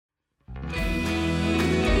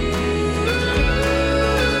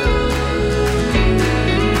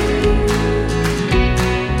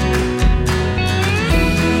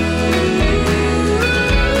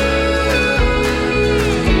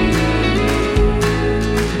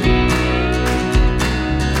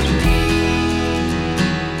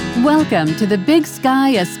Welcome to the Big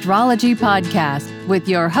Sky Astrology Podcast with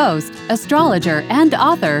your host, astrologer and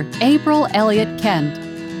author, April Elliott Kent.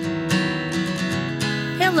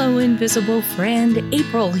 Hello, invisible friend.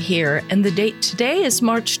 April here, and the date today is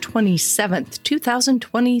March 27th,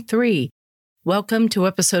 2023. Welcome to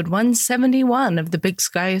episode 171 of the Big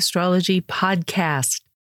Sky Astrology Podcast.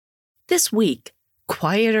 This week,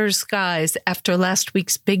 quieter skies after last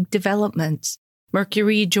week's big developments.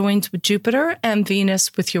 Mercury joins with Jupiter and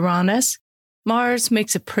Venus with Uranus. Mars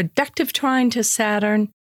makes a productive trine to Saturn,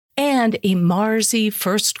 and a Marsy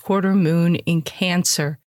first quarter moon in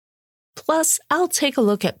Cancer. Plus, I'll take a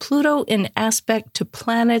look at Pluto in aspect to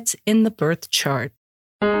planets in the birth chart.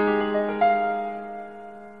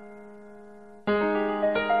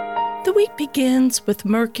 The week begins with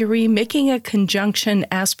Mercury making a conjunction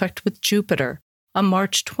aspect with Jupiter on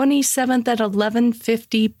March 27th at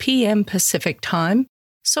 11:50 p.m. Pacific Time,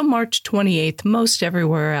 so March 28th most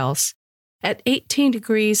everywhere else, at 18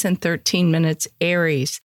 degrees and 13 minutes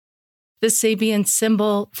Aries. The Sabian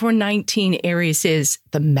symbol for 19 Aries is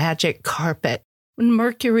the magic carpet. When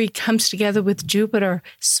Mercury comes together with Jupiter,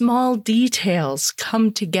 small details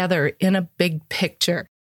come together in a big picture.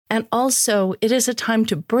 And also, it is a time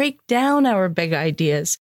to break down our big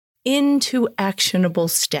ideas into actionable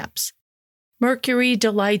steps. Mercury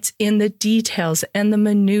delights in the details and the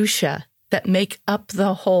minutiae that make up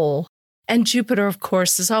the whole. And Jupiter, of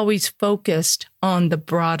course, is always focused on the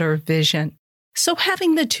broader vision. So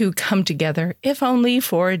having the two come together, if only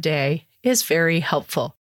for a day, is very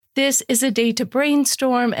helpful. This is a day to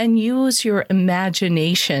brainstorm and use your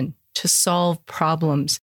imagination to solve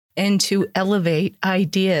problems and to elevate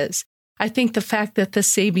ideas. I think the fact that the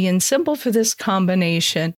Sabian symbol for this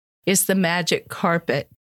combination is the magic carpet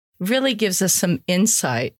really gives us some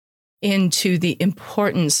insight into the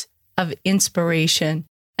importance of inspiration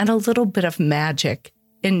and a little bit of magic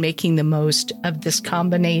in making the most of this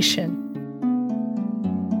combination.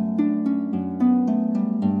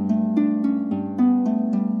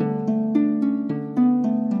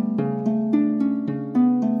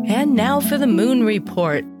 And now for the moon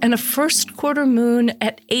report, and a first quarter moon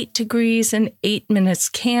at 8 degrees and 8 minutes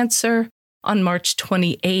Cancer on March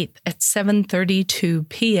 28th at 7:32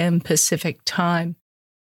 p.m. Pacific Time.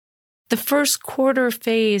 The first quarter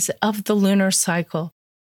phase of the lunar cycle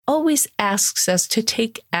always asks us to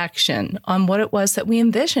take action on what it was that we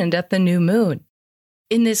envisioned at the new moon.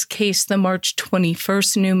 In this case, the March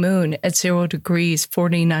 21st new moon at 0 degrees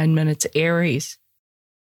 49 minutes Aries.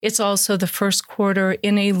 It's also the first quarter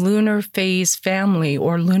in a lunar phase family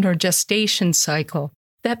or lunar gestation cycle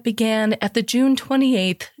that began at the June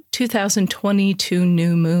 28th, 2022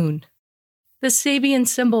 new moon. The Sabian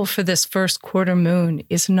symbol for this first quarter moon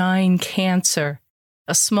is 9 Cancer.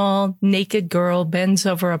 A small, naked girl bends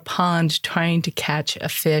over a pond trying to catch a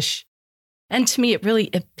fish. And to me, it really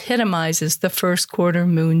epitomizes the first quarter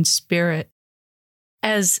moon spirit.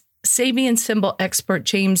 As Sabian symbol expert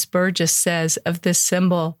James Burgess says of this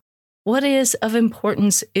symbol, what is of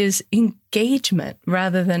importance is engagement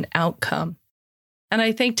rather than outcome. And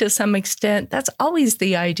I think to some extent, that's always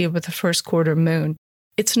the idea with the first quarter moon.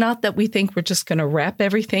 It's not that we think we're just going to wrap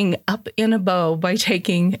everything up in a bow by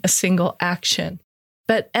taking a single action.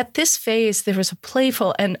 But at this phase, there is a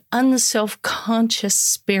playful and unself-conscious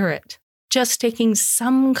spirit, just taking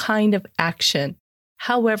some kind of action,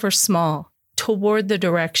 however small, toward the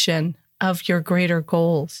direction of your greater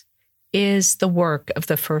goals is the work of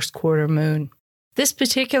the first quarter moon. This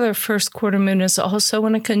particular first quarter moon is also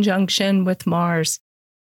in a conjunction with Mars,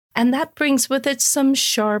 and that brings with it some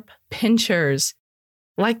sharp pinchers.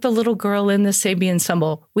 Like the little girl in the Sabian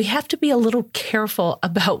symbol, we have to be a little careful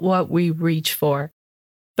about what we reach for,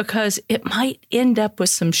 because it might end up with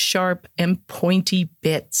some sharp and pointy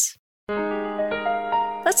bits.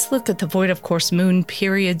 Let's look at the void of course moon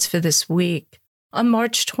periods for this week. On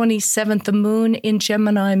March 27th, the moon in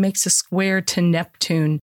Gemini makes a square to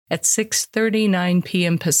Neptune at 6:39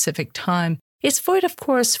 p.m. Pacific Time. It's void of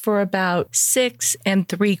course for about 6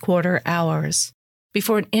 3/4 hours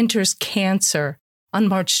before it enters Cancer on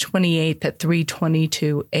March 28th at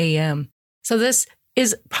 3:22 a.m. So this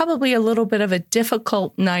is probably a little bit of a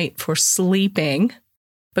difficult night for sleeping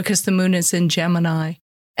because the moon is in Gemini,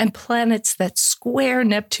 and planets that square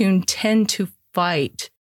Neptune tend to fight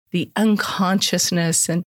the unconsciousness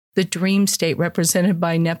and the dream state represented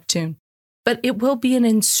by Neptune. But it will be an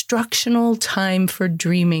instructional time for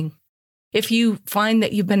dreaming. If you find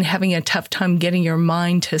that you've been having a tough time getting your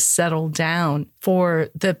mind to settle down for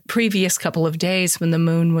the previous couple of days when the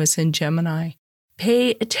moon was in Gemini,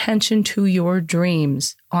 pay attention to your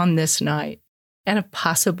dreams on this night, and if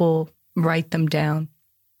possible, write them down.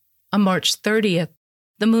 On March 30th,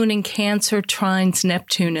 The moon in Cancer trines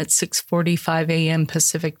Neptune at 6:45 a.m.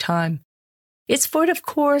 Pacific time. It's void of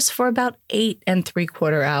course for about 8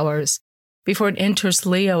 3/4 hours before it enters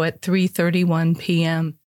Leo at 3:31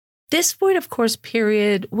 p.m. This void of course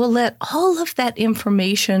period will let all of that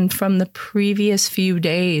information from the previous few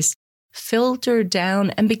days filter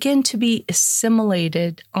down and begin to be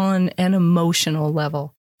assimilated on an emotional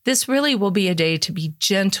level. This really will be a day to be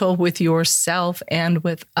gentle with yourself and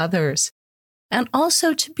with others, and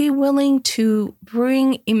also to be willing to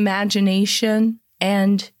bring imagination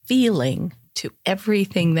and feeling to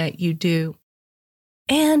everything that you do.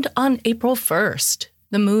 And on April 1st,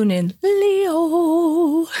 the moon in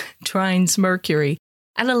Leo trines Mercury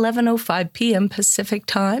at 11:05 p.m. Pacific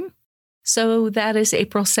time. So that is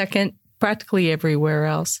April 2nd, practically everywhere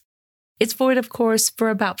else. It's void of course for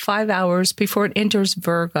about 5 hours before it enters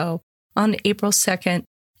Virgo on April 2nd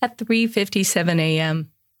at 3:57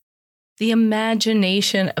 a.m. The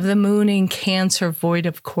imagination of the moon in Cancer void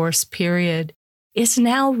of course period is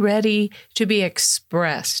now ready to be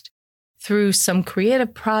expressed through some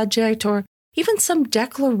creative project or even some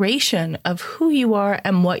declaration of who you are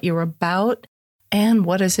and what you're about and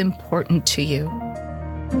what is important to you.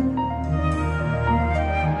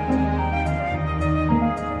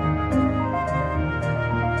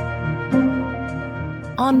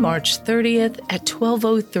 On March 30th at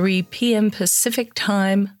 12:03 p.m. Pacific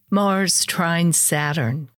time, Mars trines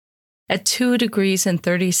Saturn at 2 degrees and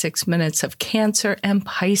 36 minutes of Cancer and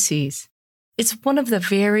Pisces. It's one of the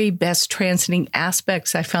very best transiting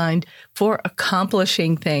aspects I find for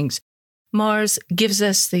accomplishing things. Mars gives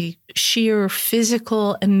us the sheer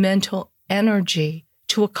physical and mental energy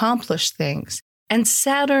to accomplish things, and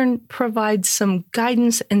Saturn provides some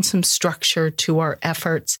guidance and some structure to our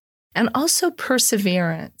efforts, and also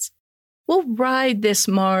perseverance. We'll ride this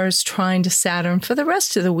Mars trine to Saturn for the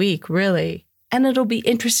rest of the week, really, and it'll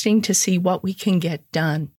be interesting to see what we can get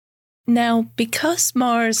done. Now, because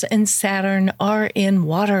Mars and Saturn are in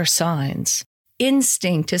water signs,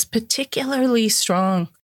 instinct is particularly strong,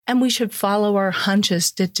 and we should follow our hunches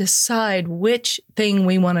to decide which thing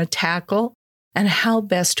we want to tackle and how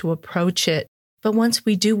best to approach it. But once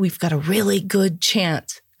we do, we've got a really good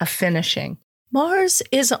chance of finishing. Mars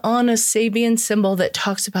is on a Sabian symbol that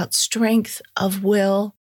talks about strength of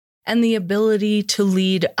will and the ability to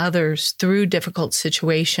lead others through difficult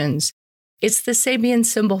situations. It's the Sabian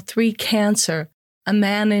symbol 3 Cancer, a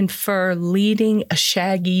man in fur leading a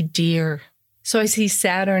shaggy deer. So I see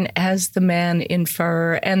Saturn as the man in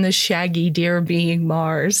fur and the shaggy deer being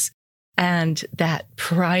Mars and that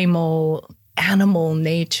primal animal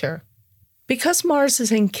nature. Because Mars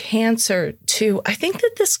is in Cancer too, I think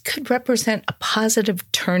that this could represent a positive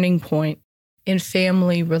turning point in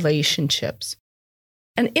family relationships.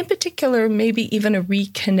 And in particular, maybe even a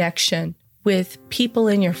reconnection with people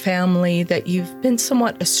in your family that you've been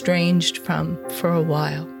somewhat estranged from for a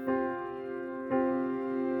while.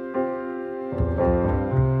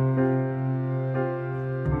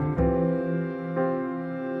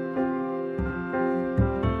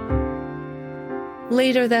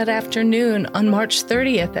 Later that afternoon, on March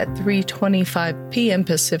 30th at 3:25 p.m.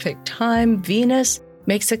 Pacific time, Venus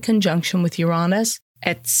makes a conjunction with Uranus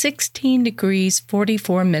at 16 degrees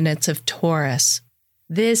 44 minutes of Taurus.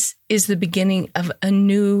 This is the beginning of a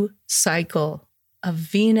new cycle of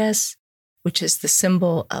Venus, which is the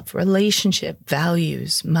symbol of relationship,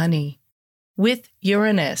 values, money, with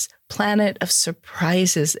Uranus, planet of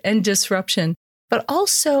surprises and disruption, but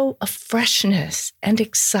also of freshness and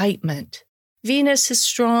excitement. Venus is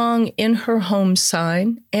strong in her home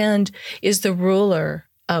sign and is the ruler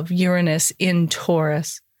of Uranus in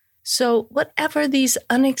Taurus. So whatever these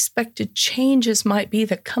unexpected changes might be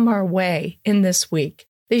that come our way in this week,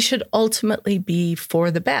 they should ultimately be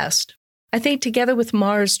for the best. I think together with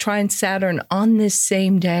Mars trine Saturn on this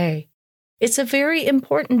same day, it's a very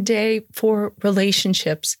important day for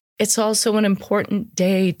relationships. It's also an important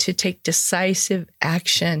day to take decisive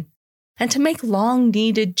action and to make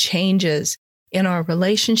long-needed changes in our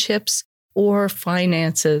relationships or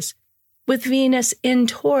finances. With Venus in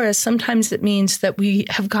Taurus, sometimes it means that we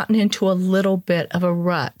have gotten into a little bit of a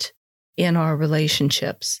rut in our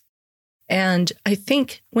relationships. And I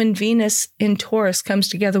think when Venus in Taurus comes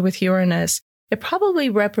together with Uranus, it probably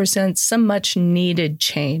represents some much needed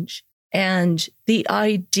change. And the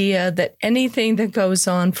idea that anything that goes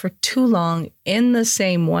on for too long in the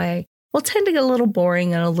same way will tend to get a little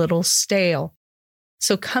boring and a little stale.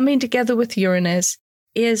 So coming together with Uranus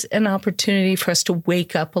is an opportunity for us to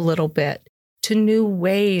wake up a little bit to new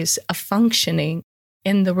ways of functioning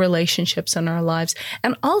in the relationships in our lives,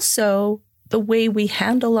 and also the way we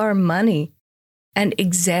handle our money. and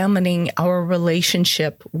examining our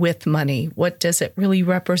relationship with money. What does it really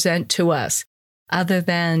represent to us, other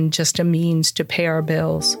than just a means to pay our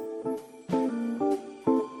bills?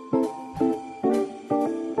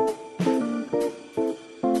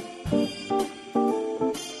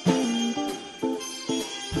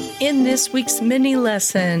 In this week's mini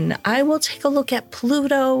lesson, I will take a look at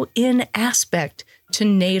Pluto in aspect to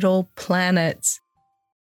natal planets.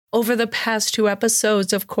 Over the past 2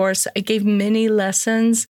 episodes, of course, I gave mini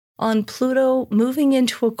lessons on Pluto moving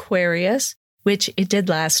into Aquarius, which it did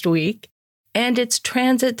last week, and its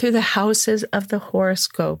transit through the houses of the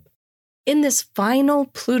horoscope. In this final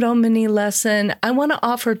Pluto mini lesson, I want to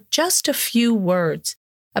offer just a few words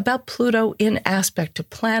about Pluto in aspect to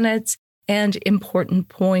planets and important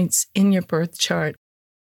points in your birth chart.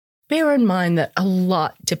 Bear in mind that a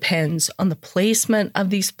lot depends on the placement of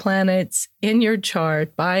these planets in your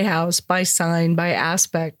chart by house, by sign, by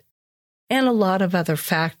aspect, and a lot of other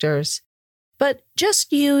factors. But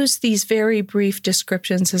just use these very brief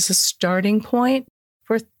descriptions as a starting point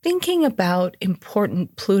for thinking about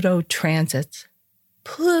important Pluto transits.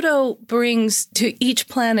 Pluto brings to each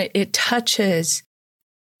planet it touches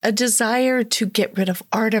a desire to get rid of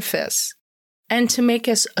artifice and to make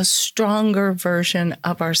us a stronger version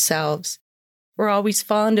of ourselves. We're always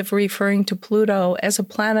fond of referring to Pluto as a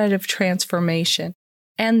planet of transformation,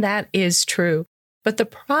 and that is true. But the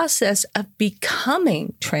process of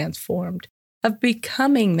becoming transformed, of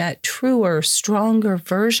becoming that truer, stronger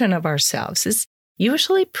version of ourselves is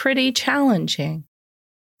usually pretty challenging,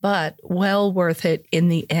 but well worth it in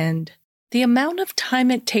the end. The amount of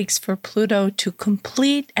time it takes for Pluto to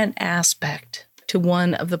complete an aspect to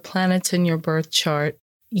one of the planets in your birth chart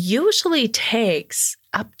usually takes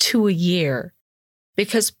up to a year,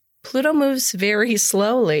 because Pluto moves very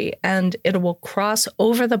slowly and it will cross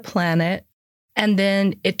over the planet and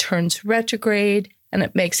then it turns retrograde and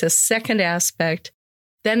it makes a second aspect.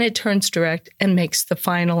 Then it turns direct and makes the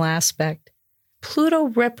final aspect. Pluto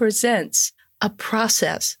represents a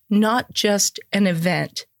process, not just an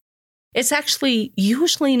event. It's actually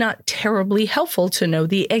usually not terribly helpful to know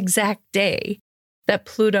the exact day that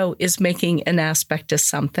Pluto is making an aspect to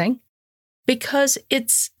something, because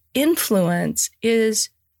its influence is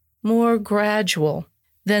more gradual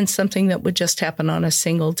than something that would just happen on a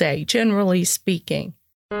single day, generally speaking.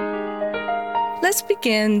 Let's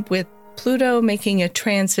begin with Pluto making a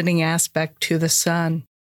transiting aspect to the Sun.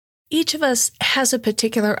 Each of us has a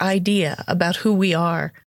particular idea about who we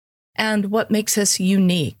are and what makes us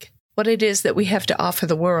unique, what it is that we have to offer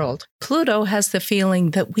the world. Pluto has the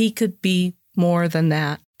feeling that we could be more than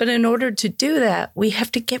that. But in order to do that, we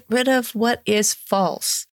have to get rid of what is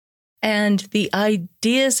false and the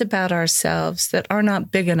ideas about ourselves that are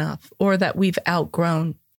not big enough or that we've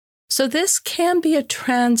outgrown. So this can be a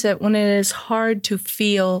transit when it is hard to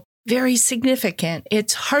feel very significant.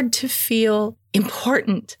 It's hard to feel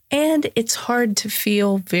important, and it's hard to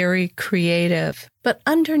feel very creative. But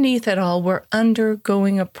underneath it all, we're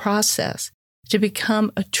undergoing a process to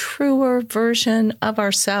become a truer version of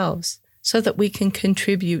ourselves, so that we can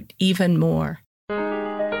contribute even more.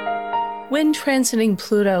 When transiting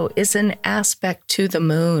Pluto is an aspect to the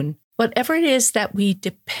moon, whatever it is that we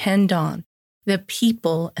depend on, the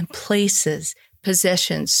people and places,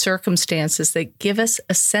 possessions, circumstances that give us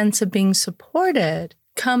a sense of being supported,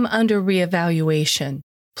 come under reevaluation.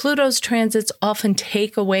 Pluto's transits often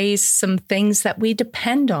take away some things that we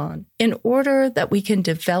depend on in order that we can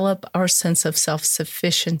develop our sense of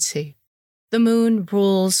self-sufficiency. The moon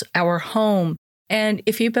rules our home, and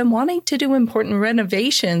if you've been wanting to do important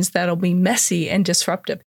renovations that'll be messy and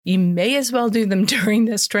disruptive, you may as well do them during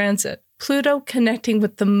this transit. Pluto connecting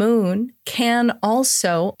with the moon can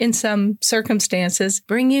also, in some circumstances,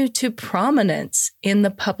 bring you to prominence in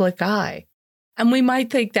the public eye. And we might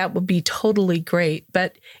think that would be totally great,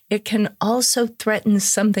 but it can also threaten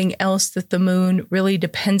something else that the moon really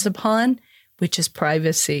depends upon, which is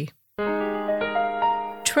privacy.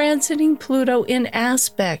 Transiting Pluto in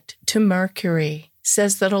aspect to Mercury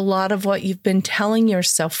says that a lot of what you've been telling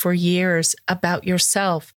yourself for years about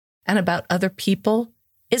yourself and about other people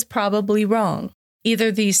is probably wrong.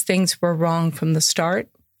 Either these things were wrong from the start,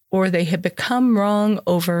 or they had become wrong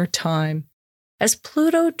over time. As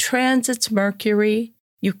Pluto transits Mercury,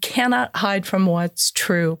 you cannot hide from what's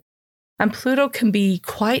true. And Pluto can be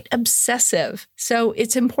quite obsessive, so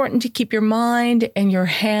it's important to keep your mind and your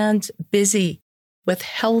hands busy with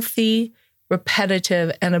healthy,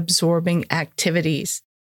 repetitive, and absorbing activities.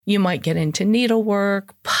 You might get into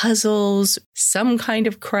needlework, puzzles, some kind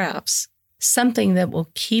of crafts, something that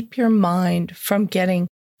will keep your mind from getting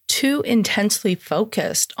too intensely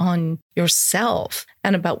focused on yourself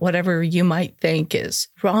and about whatever you might think is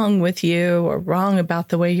wrong with you or wrong about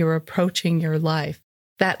the way you're approaching your life,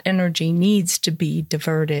 that energy needs to be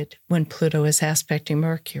diverted when Pluto is aspecting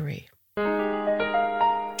Mercury.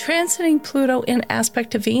 Transiting Pluto in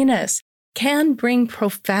aspect to Venus can bring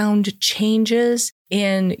profound changes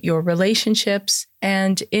in your relationships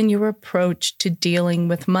and in your approach to dealing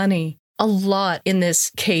with money. A lot in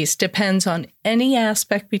this case depends on any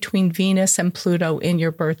aspect between Venus and Pluto in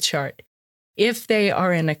your birth chart. If they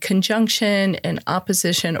are in a conjunction, an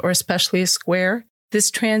opposition, or especially a square,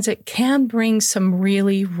 this transit can bring some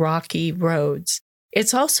really rocky roads.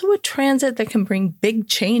 It's also a transit that can bring big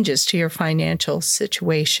changes to your financial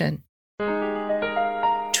situation.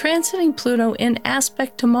 Transiting Pluto in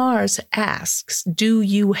aspect to Mars asks, do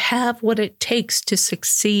you have what it takes to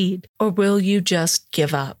succeed, or will you just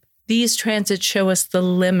give up? These transits show us the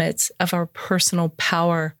limits of our personal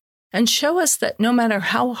power and show us that no matter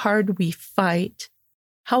how hard we fight,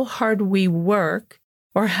 how hard we work,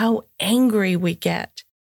 or how angry we get,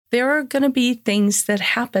 there are going to be things that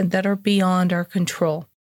happen that are beyond our control.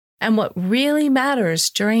 And what really matters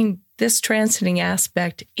during this transiting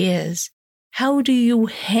aspect is, how do you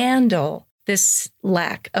handle this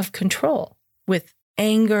lack of control? With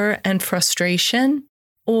anger and frustration,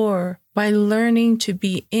 or by learning to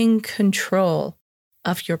be in control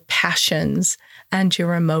of your passions and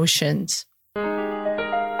your emotions?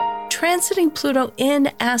 Transiting Pluto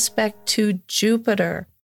in aspect to Jupiter.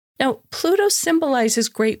 Now, Pluto symbolizes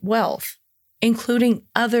great wealth, including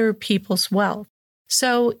other people's wealth.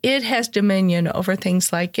 So it has dominion over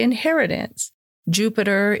things like inheritance.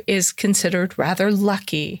 Jupiter is considered rather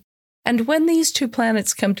lucky. And when these two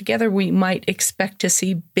planets come together, we might expect to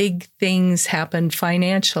see big things happen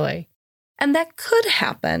financially. And that could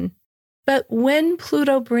happen. But when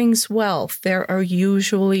Pluto brings wealth, there are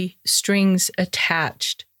usually strings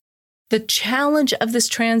attached. The challenge of this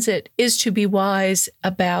transit is to be wise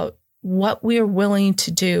about what we are willing to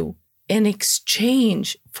do in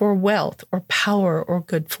exchange for wealth or power or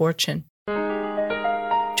good fortune.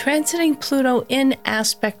 Transiting Pluto in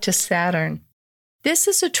aspect to Saturn. This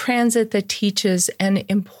is a transit that teaches an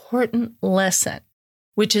important lesson,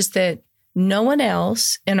 which is that no one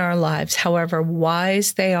else in our lives, however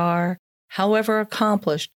wise they are, however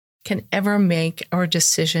accomplished, can ever make our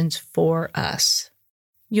decisions for us.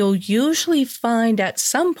 You'll usually find at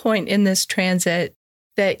some point in this transit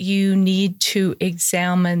that you need to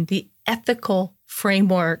examine the ethical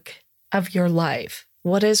framework of your life.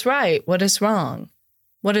 What is right? What is wrong?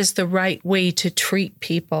 What is the right way to treat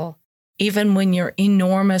people, even when you're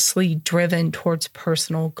enormously driven towards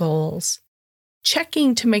personal goals?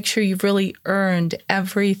 Checking to make sure you've really earned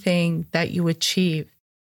everything that you achieve.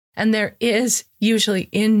 And there is usually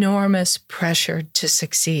enormous pressure to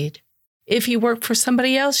succeed. If you work for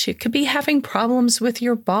somebody else, you could be having problems with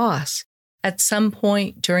your boss at some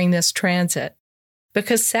point during this transit,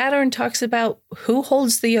 because Saturn talks about who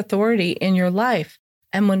holds the authority in your life.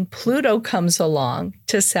 And when Pluto comes along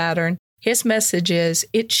to Saturn, his message is,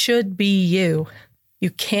 it should be you. You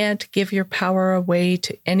can't give your power away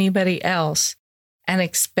to anybody else and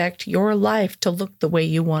expect your life to look the way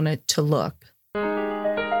you want it to look.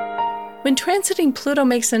 When transiting Pluto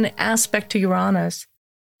makes an aspect to Uranus,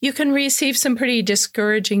 you can receive some pretty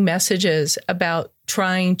discouraging messages about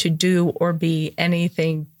trying to do or be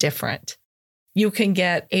anything different. You can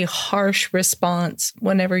get a harsh response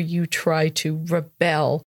whenever you try to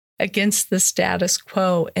rebel against the status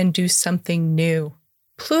quo and do something new.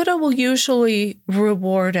 Pluto will usually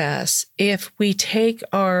reward us if we take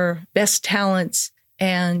our best talents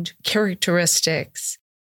and characteristics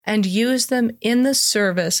and use them in the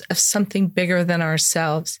service of something bigger than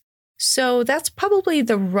ourselves. So that's probably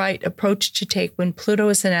the right approach to take when Pluto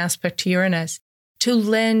is an aspect to Uranus, to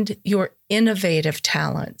lend your innovative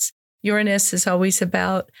talents. Uranus is always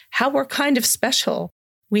about how we're kind of special.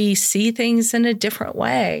 We see things in a different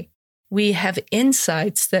way. We have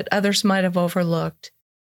insights that others might have overlooked,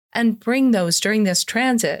 and bring those during this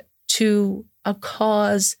transit to a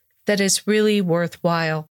cause that is really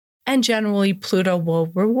worthwhile. And generally, Pluto will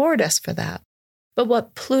reward us for that. But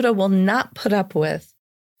what Pluto will not put up with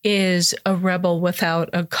is a rebel without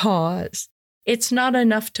a cause. It's not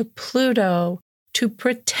enough to Pluto to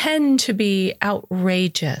pretend to be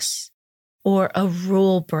outrageous or a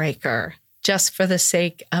rule breaker just for the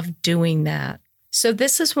sake of doing that. So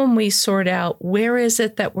this is when we sort out, where is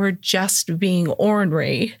it that we're just being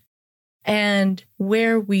ornery and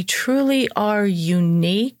where we truly are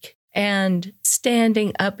unique and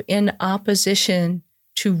standing up in opposition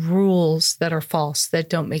to rules that are false, that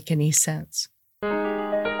don't make any sense.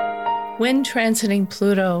 When transiting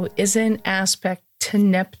Pluto is in aspect to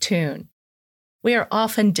Neptune, we are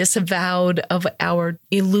often disavowed of our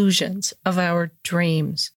illusions, of our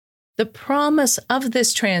dreams. The promise of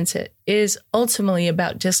this transit is ultimately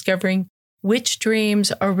about discovering which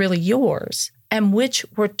dreams are really yours and which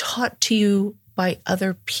were taught to you by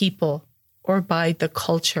other people or by the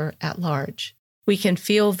culture at large. We can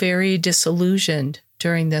feel very disillusioned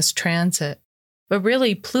during this transit. But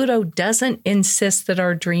really, Pluto doesn't insist that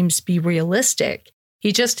our dreams be realistic.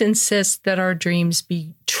 He just insists that our dreams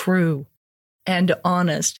be true and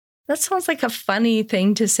honest. That sounds like a funny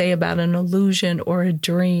thing to say about an illusion or a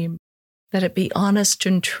dream, that it be honest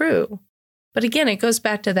and true. But again, it goes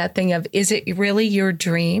back to that thing of, is it really your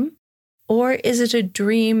dream? Or is it a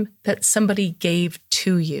dream that somebody gave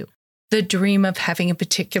to you? The dream of having a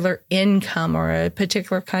particular income or a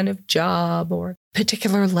particular kind of job or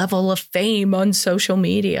particular level of fame on social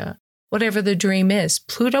media. Whatever the dream is,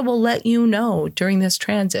 Pluto will let you know during this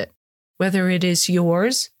transit whether it is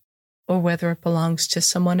yours or whether it belongs to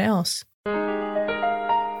someone else.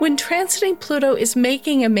 When transiting Pluto is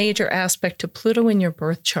making a major aspect to Pluto in your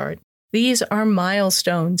birth chart, these are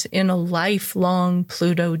milestones in a lifelong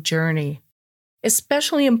Pluto journey.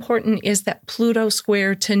 Especially important is that Pluto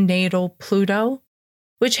square to natal Pluto,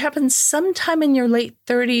 which happens sometime in your late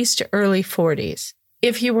 30s to early 40s.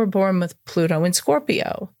 If you were born with Pluto in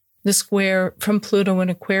Scorpio, the square from Pluto in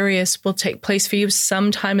Aquarius will take place for you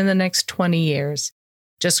sometime in the next 20 years.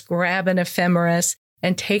 Just grab an ephemeris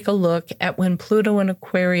and take a look at when Pluto in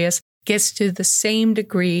Aquarius gets to the same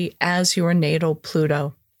degree as your natal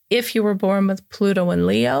Pluto. If you were born with Pluto in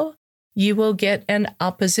Leo, you will get an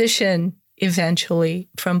opposition eventually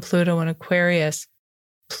from Pluto in Aquarius.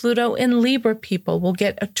 Pluto in Libra people will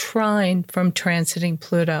get a trine from transiting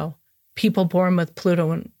Pluto. People born with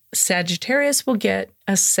Pluto in Sagittarius will get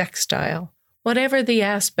a sextile. Whatever the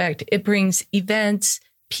aspect, it brings events,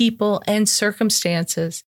 people, and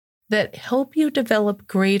circumstances that help you develop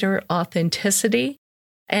greater authenticity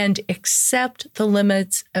and accept the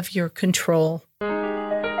limits of your control.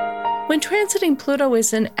 When transiting Pluto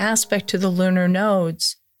is an aspect to the lunar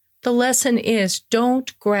nodes, the lesson is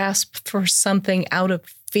don't grasp for something out of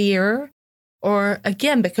fear or,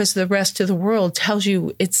 again, because the rest of the world tells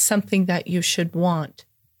you it's something that you should want.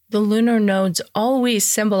 The lunar nodes always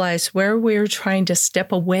symbolize where we're trying to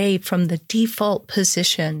step away from the default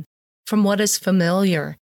position, from what is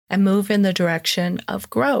familiar, and move in the direction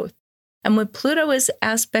of growth. And when Pluto is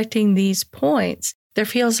aspecting these points, there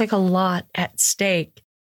feels like a lot at stake,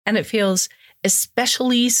 and it feels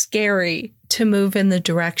especially scary to move in the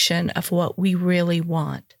direction of what we really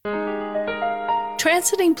want.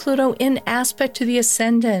 Transiting Pluto in aspect to the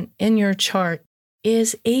ascendant in your chart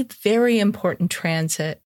is a very important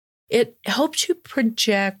transit. It helps you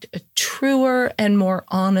project a truer and more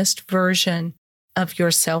honest version of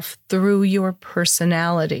yourself through your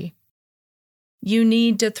personality. You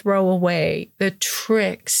need to throw away the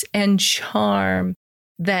tricks and charm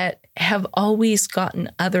that have always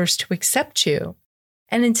gotten others to accept you,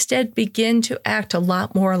 and instead begin to act a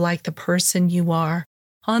lot more like the person you are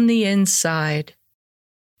on the inside.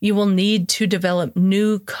 You will need to develop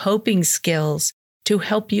new coping skills to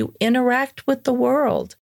help you interact with the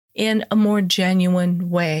world in a more genuine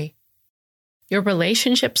way. Your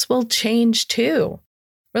relationships will change too.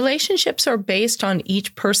 Relationships are based on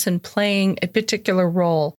each person playing a particular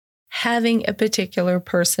role, having a particular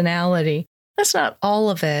personality. That's not all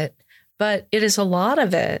of it, but it is a lot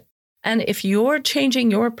of it. And if you're changing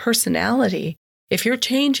your personality, if you're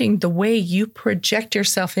changing the way you project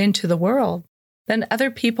yourself into the world, then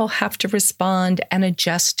other people have to respond and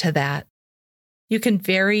adjust to that. You can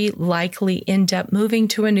very likely end up moving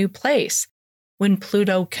to a new place when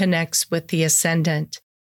Pluto connects with the ascendant,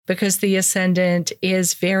 because the ascendant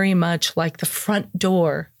is very much like the front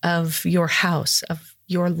door of your house, of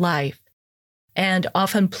your life. And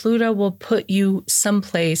often Pluto will put you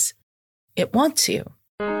someplace it wants you.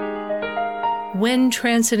 When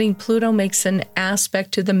transiting Pluto makes an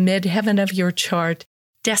aspect to the midheaven of your chart,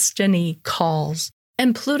 destiny calls.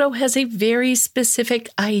 And Pluto has a very specific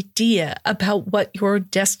idea about what your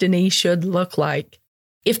destiny should look like.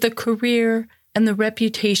 If the career and the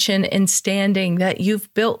reputation and standing that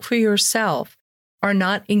you've built for yourself are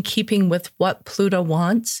not in keeping with what Pluto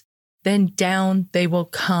wants, then down they will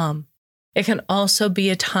come. It can also be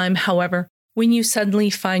a time, however, when you suddenly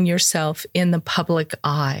find yourself in the public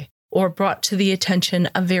eye or brought to the attention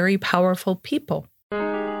of very powerful people.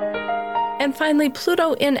 And finally,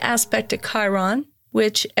 Pluto in aspect to Chiron,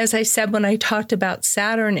 which, as I said when I talked about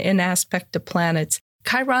Saturn in aspect to planets,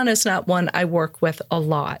 Chiron is not one I work with a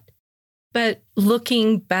lot. But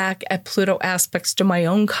looking back at Pluto aspects to my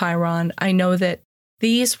own Chiron, I know that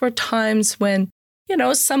these were times when,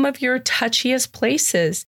 some of your touchiest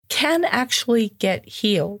places can actually get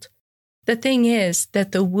healed. The thing is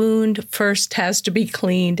that the wound first has to be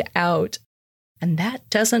cleaned out, and that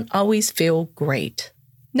doesn't always feel great.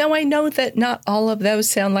 Now, I know that not all of those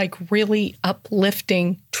sound like really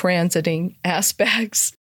uplifting transiting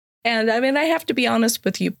aspects. And I have to be honest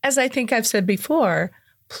with you. As I think I've said before,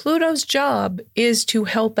 Pluto's job is to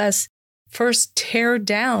help us first tear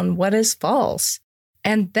down what is false,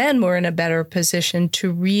 and then we're in a better position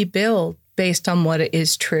to rebuild based on what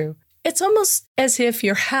is true. It's almost as if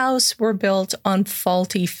your house were built on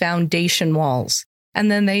faulty foundation walls, and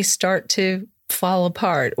then they start to fall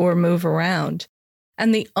apart or move around.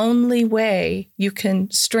 And the only way you can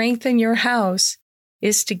strengthen your house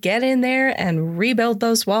is to get in there and rebuild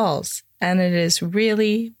those walls. And it is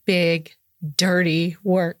really big, dirty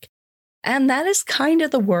work. And that is kind of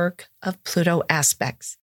the work of Pluto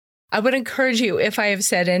aspects. I would encourage you, if I have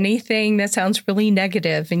said anything that sounds really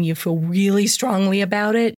negative and you feel really strongly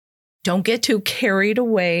about it, don't get too carried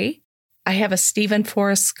away. I have a Stephen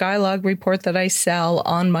Forrest Skylog report that I sell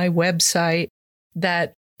on my website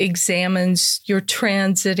that examines your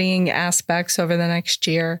transiting aspects over the next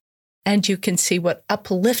year. And you can see what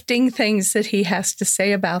uplifting things that he has to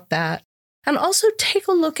say about that. And also take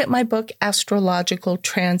a look at my book, Astrological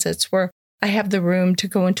Transits, where I have the room to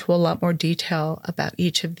go into a lot more detail about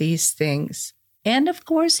each of these things. And of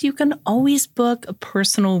course, you can always book a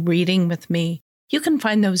personal reading with me. You can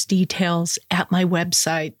find those details at my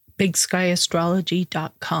website,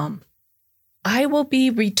 BigSkyAstrology.com. I will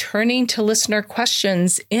be returning to listener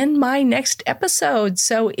questions in my next episode.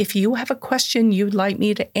 So if you have a question you'd like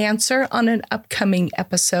me to answer on an upcoming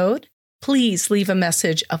episode, please leave a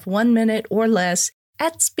message of 1 minute or less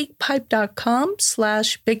at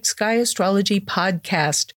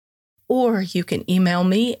speakpipe.com/BigSkyAstrologyPodcast. Or you can email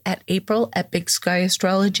me at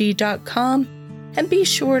april@BigSkyAstrology.com and be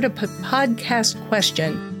sure to put podcast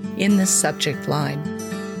question in the subject line.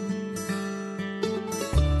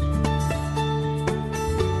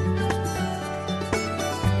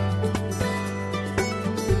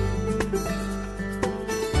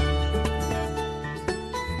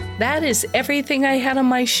 That is everything I had on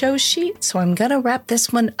my show sheet, so I'm going to wrap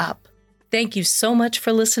this one up. Thank you so much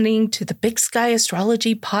for listening to the Big Sky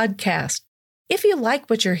Astrology Podcast. If you like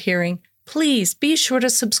what you're hearing, please be sure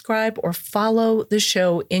to subscribe or follow the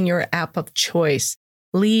show in your app of choice.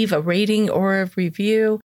 Leave a rating or a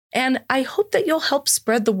review, and I hope that you'll help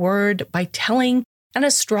spread the word by telling an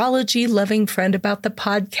astrology-loving friend about the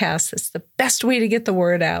podcast. It's the best way to get the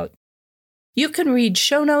word out. You can read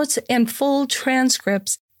show notes and full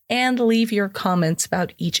transcripts and leave your comments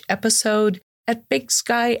about each episode at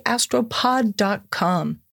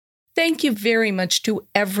BigSkyAstropod.com. Thank you very much to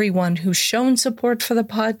everyone who's shown support for the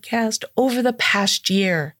podcast over the past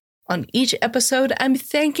year. On each episode, I'm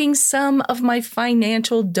thanking some of my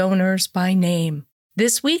financial donors by name.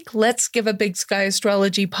 This week, let's give a Big Sky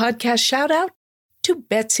Astrology Podcast shout out to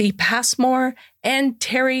Betsy Passmore and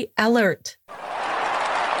Terry Ellert.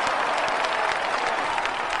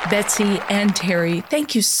 Betsy and Terry,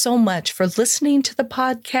 thank you so much for listening to the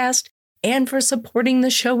podcast and for supporting the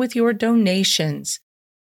show with your donations.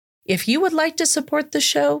 If you would like to support the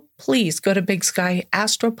show, please go to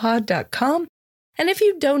BigSkyAstropod.com. And if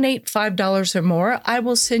you donate $5 or more, I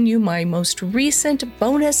will send you my most recent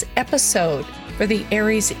bonus episode for the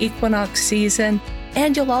Aries equinox season,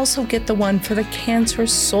 and you'll also get the one for the Cancer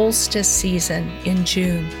solstice season in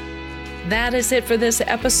June. That is it for this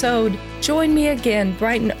episode. Join me again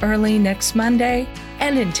bright and early next Monday.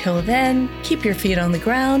 And until then, keep your feet on the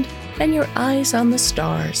ground and your eyes on the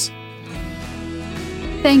stars.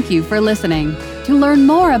 Thank you for listening. To learn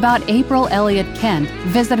more about April Elliott Kent,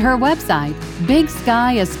 visit her website,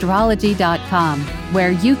 BigSkyAstrology.com,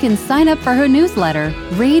 where you can sign up for her newsletter,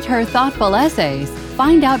 read her thoughtful essays,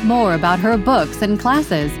 find out more about her books and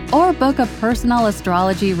classes, or book a personal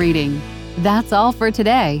astrology reading. That's all for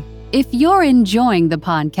today. If you're enjoying the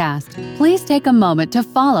podcast, please take a moment to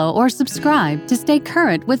follow or subscribe to stay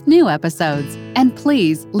current with new episodes. And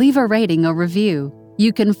please leave a rating or review.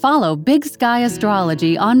 You can follow Big Sky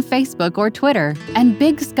Astrology on Facebook or Twitter, and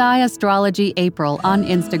Big Sky Astrology April on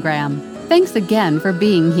Instagram. Thanks again for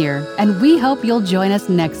being here, and we hope you'll join us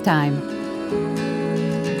next time.